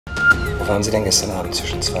waren Sie denn gestern Abend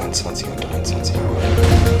zwischen 22 und 23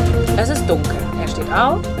 Uhr? Es ist dunkel. Er steht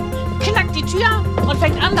auf, knackt die Tür und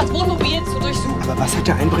fängt an, das Wohnmobil zu durchsuchen. Aber was hat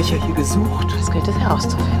der Einbrecher hier gesucht? Das gilt es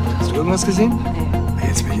herauszufinden. Hast du irgendwas gesehen? Nee.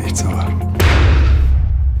 Jetzt bin ich echt sauer.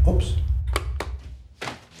 Ups.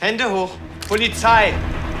 Hände hoch. Polizei.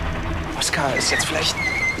 Oskar, ist jetzt vielleicht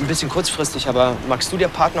ein bisschen kurzfristig, aber magst du der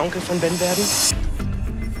Partneronkel von Ben werden?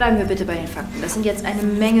 Bleiben wir bitte bei den Fakten. Das sind jetzt eine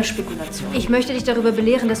Menge Spekulationen. Ich möchte dich darüber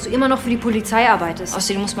belehren, dass du immer noch für die Polizei arbeitest.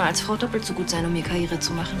 Außerdem muss man als Frau doppelt so gut sein, um hier Karriere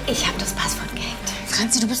zu machen. Ich habe das Passwort gehackt.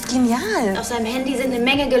 Franzi, du bist genial. Auf seinem Handy sind eine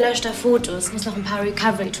Menge gelöschter Fotos. Ich muss noch ein paar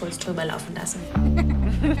Recovery-Tools drüber laufen lassen.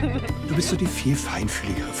 Du bist so die viel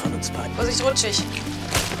feinfühligere von uns beiden. Vorsicht, rutschig.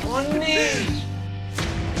 Oh nee.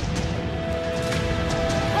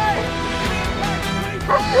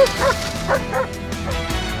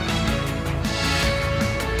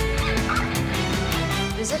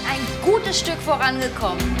 Wir sind ein gutes Stück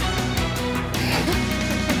vorangekommen.